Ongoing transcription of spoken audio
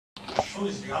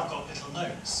foolishly, I've got little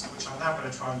notes, which I'm now going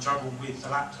to try and juggle with the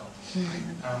laptop.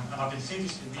 And I've been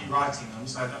feverishly rewriting them,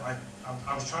 so that I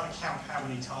was trying to count how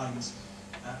many times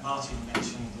Martin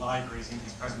mentioned libraries in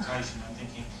his presentation, and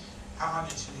thinking, have I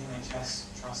mentioned the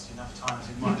NHS Trust enough times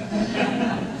in mine?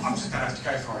 I'm just going to have to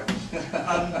go for it.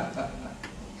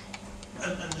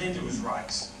 And Linda was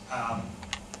right.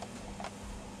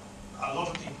 A lot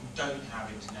of people don't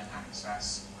have internet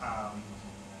access.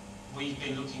 We've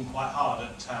been looking quite hard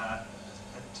at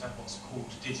what's called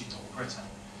Digital Britain,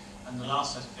 and the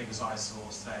last set of figures I saw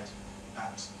said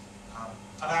that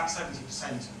about 70%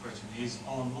 of Britain is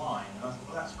online. And I thought,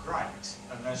 well, that's great,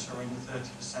 and they're showing the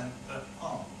 30% that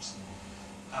aren't.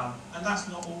 And that's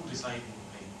not all disabled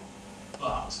people,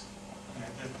 but you know,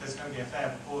 there's going to be a fair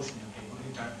proportion of people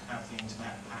who don't have the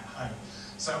internet at home.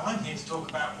 So I'm here to talk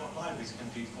about what libraries can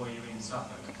do for you in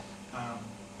Suffolk.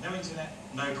 No internet,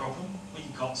 no problem.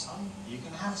 We've got some. You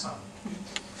can have some.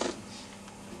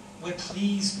 We're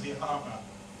pleased to be a partner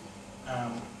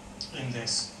in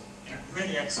this. You know,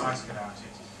 really excited about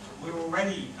it. We're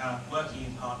already working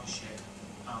in partnership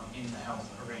in the health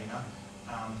arena.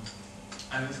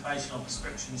 Our information on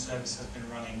prescription service has been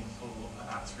running for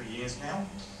about 3 years now.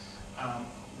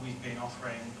 We've been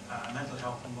offering a mental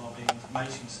health and wellbeing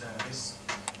information service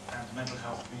and a mental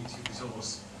health community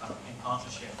resource in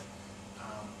partnership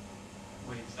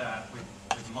with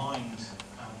Mind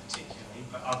particularly,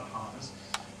 but other partners,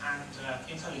 and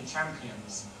Intelligent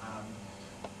Champions.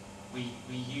 We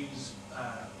use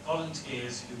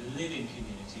volunteers who live in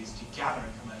communities to gather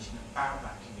information about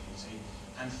that community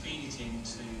and feed it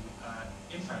into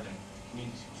InfoLink,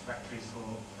 community directory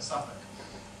for Suffolk.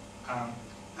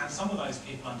 And some of those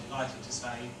people, I'm delighted to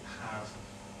say, have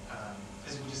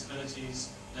physical disabilities,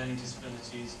 learning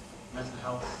disabilities, mental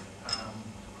health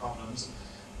problems,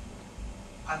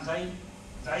 and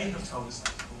they have told us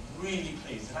that they're really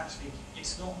pleased that actually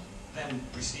it's not them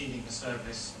receiving a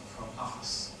service from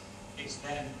us, it's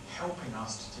them helping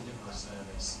us to deliver a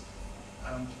service.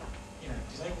 You know,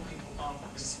 disabled people aren't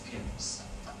recipients,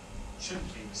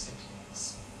 shouldn't be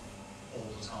recipients all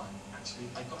the time. Actually,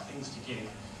 they've got things to give.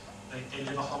 They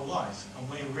live a whole life, and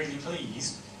we're really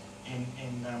pleased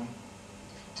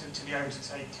to be able to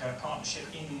take partnership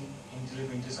in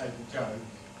delivering DisabledGo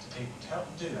to people to help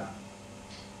them do that.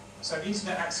 So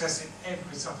internet access in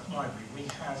every Suffolk library. We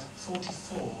have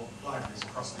 44 libraries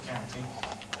across the county,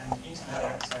 and internet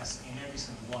access in every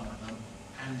single one of them,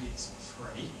 and it's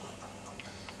free.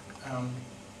 No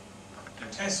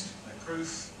test, no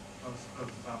proof of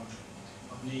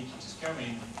need. You just go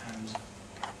in and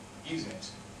use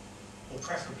it, or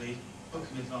preferably book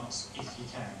in advance if you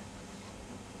can.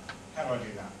 How do I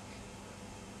do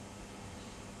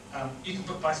that? You can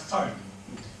book by phone.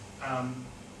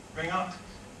 Ring up.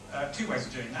 2 ways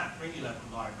of doing that: ring your local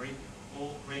library,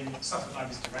 or ring Suffolk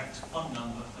Libraries Direct, one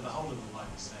number for the whole of the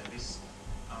library service.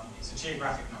 It's a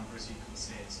geographic number, as you can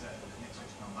see, it's an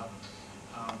Ipswich number.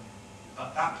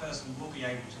 But that person will be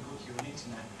able to book you an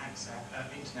internet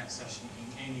session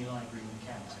in any library in the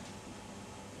county.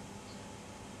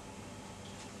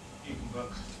 You can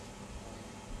book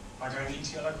by going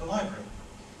into your local library,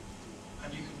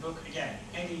 and you can book again.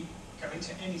 Go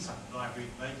into any Suffolk library,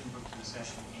 they can book you a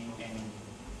session in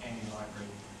any library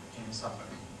in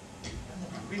Suffolk. And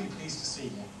they'll be really pleased to see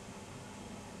you.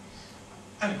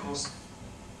 And of course,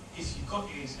 if you've got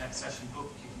your internet session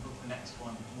booked, you can book the next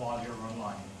one while you're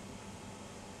online.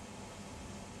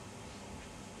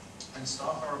 And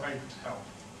staff are available to help.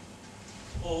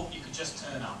 Or you could just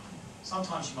turn up.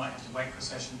 Sometimes you might have to wait for a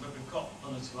session, but we've got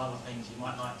 1 or 2 other things you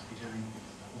might like to be doing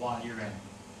while you're in.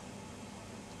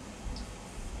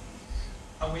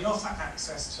 And we offer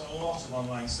access to a lot of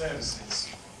online services.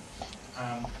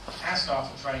 Our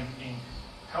staff are trained in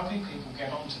helping people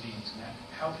get onto the internet,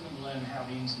 helping them learn how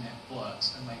the internet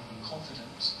works and make them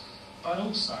confident, but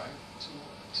also to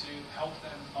help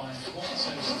them find what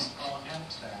services are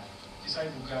out there.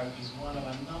 DisabledGo is one of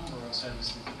a number of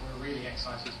services that we're really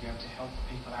excited to be able to help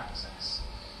people access.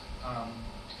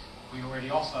 We already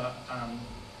offer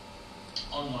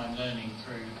online learning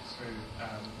through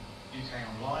UK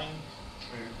Online,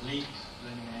 through LEAP,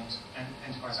 Learning and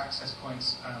Enterprise Access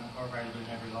Points are available in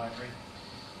every library.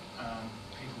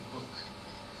 People book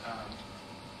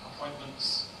appointments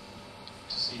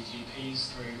to see GPs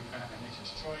through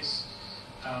NHS Choice.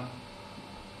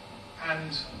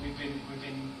 And we've been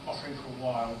offering for a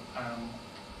while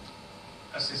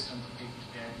a system for people to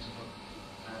be able to book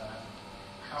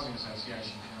housing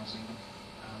association housing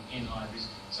in libraries.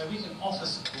 So we can offer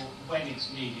support when it's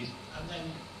needed and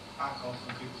then back off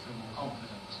when people feel more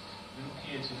confident. We're not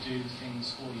here to do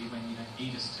things for you when you don't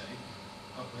need us to,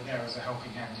 but we're there as a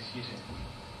helping hand if you do.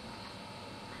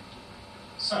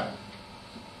 So,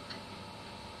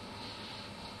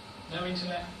 no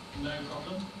internet, no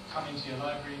problem. Come into your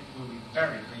library, we'll be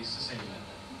very pleased to see you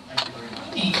there. Thank you very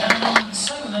much.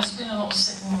 So there's been a lot of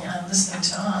sitting and listening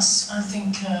to us. I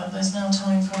think there's now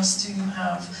time for us to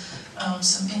have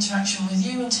some interaction with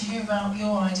you and to hear about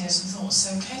your ideas and thoughts.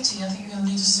 So Katie, I think you're going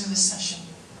to lead us through this session.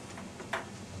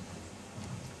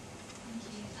 Thank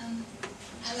you.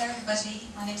 Hello everybody,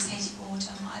 my name is Katie Ward.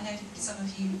 I know some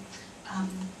of you,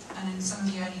 and some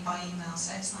of you only by email,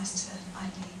 so it's nice to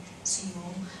finally see you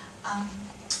all.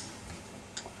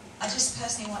 I just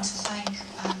personally want to thank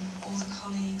all the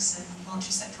colleagues and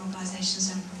voluntary sector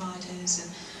organisations and providers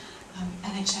and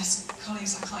NHS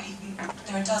colleagues.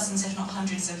 There are dozens if not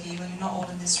hundreds of you, and you're not all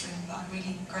in this room, but I'm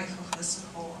really grateful for the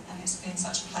support, and it's been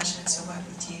such a pleasure to work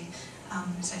with you.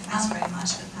 So thanks very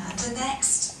much for that. The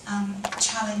next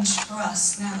challenge for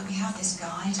us, now that we have this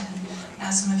guide, and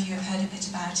now some of you have heard a bit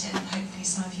about it, and hopefully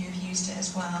some of you have used it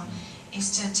as well,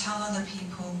 is to tell other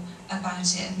people about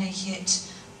it and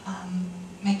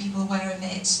make people aware of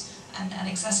it and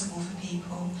accessible for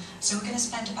people. So we're going to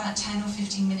spend about 10 or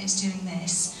 15 minutes doing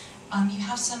this. You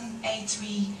have some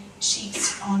A3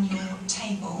 sheets on your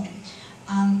table.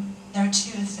 There are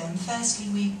two of them. Firstly,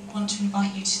 we want to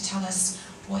invite you to tell us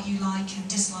what you like and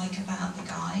dislike about the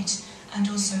guide, and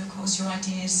also, of course, your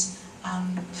ideas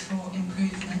for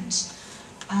improvement.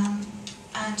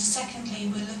 And secondly,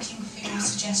 we're looking for your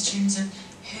suggestions of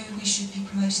who we should be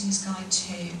promoting this guide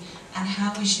to and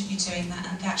how we should be doing that,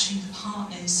 and actually the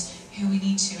partners who we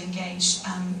need to engage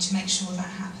to make sure that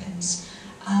happens.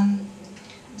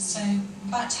 So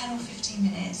about 10 or 15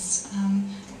 minutes,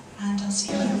 and I'll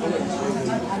see you later.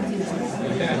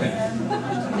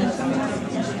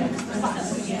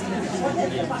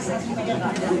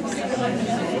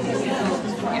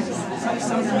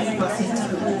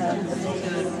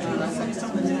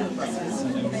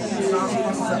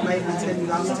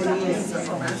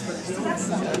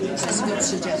 That's a good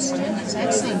suggestion. That's an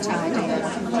excellent idea.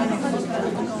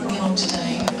 On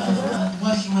today,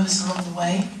 working with us along the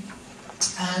way,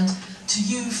 and to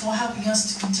you for helping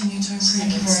us to continue to improve.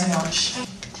 Thank you very much.